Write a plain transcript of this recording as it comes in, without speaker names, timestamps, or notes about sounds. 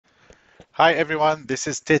Hi everyone, this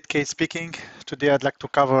is TedK speaking. Today I'd like to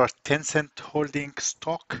cover Tencent Holding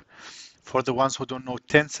stock. For the ones who don't know,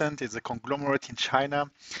 Tencent is a conglomerate in China,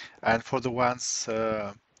 and for the ones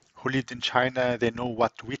who lived in China, they know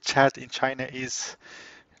what WeChat in China is.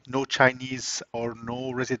 No Chinese or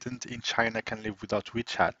no resident in China can live without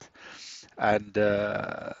WeChat. And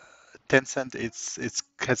Tencent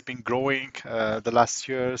has been growing the last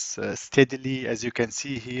years steadily. As you can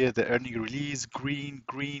see here, the earning release green,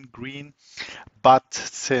 green, green. But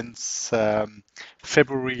since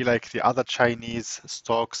February, like the other Chinese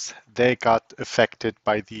stocks, they got affected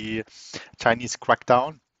by the Chinese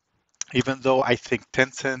crackdown. Even though I think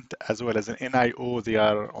Tencent as well as an NIO, they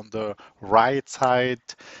are on the right side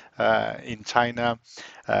in China,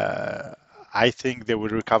 uh, I think they will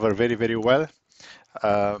recover very, very well.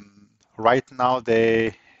 Right now,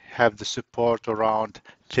 they have the support around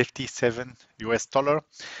 57 US dollar.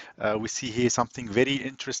 We see here something very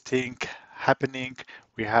interesting happening.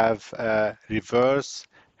 We have a reverse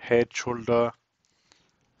head shoulder,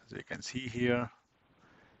 as you can see here,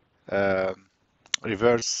 um,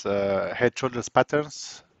 reverse head shoulders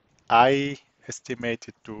patterns. I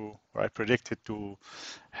estimated to, or I predicted to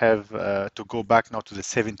have to go back now to the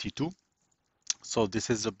 72. So this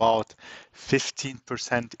is about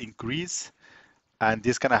 15% increase, and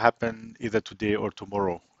this gonna happen either today or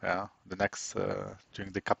tomorrow. Yeah, the next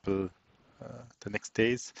during the next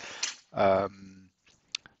days. Um,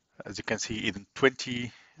 as you can see, even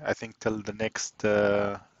 20, I think till the next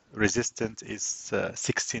resistance is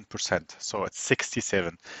 16%. So it's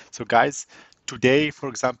 67. So guys, today, for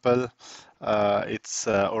example, it's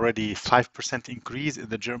already 5% increase in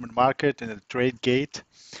the German market in the trade gate.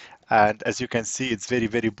 And as you can see, it's very,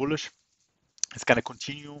 very bullish. It's going to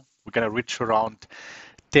continue. We're going to reach around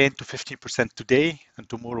 10 to 15% today, and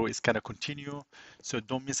tomorrow is going to continue. So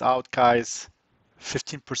don't miss out, guys.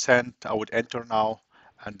 15%, I would enter now,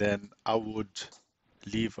 and then I would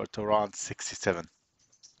leave at around 67.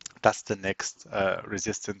 That's the next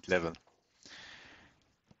resistant level.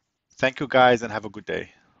 Thank you, guys, and have a good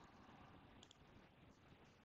day.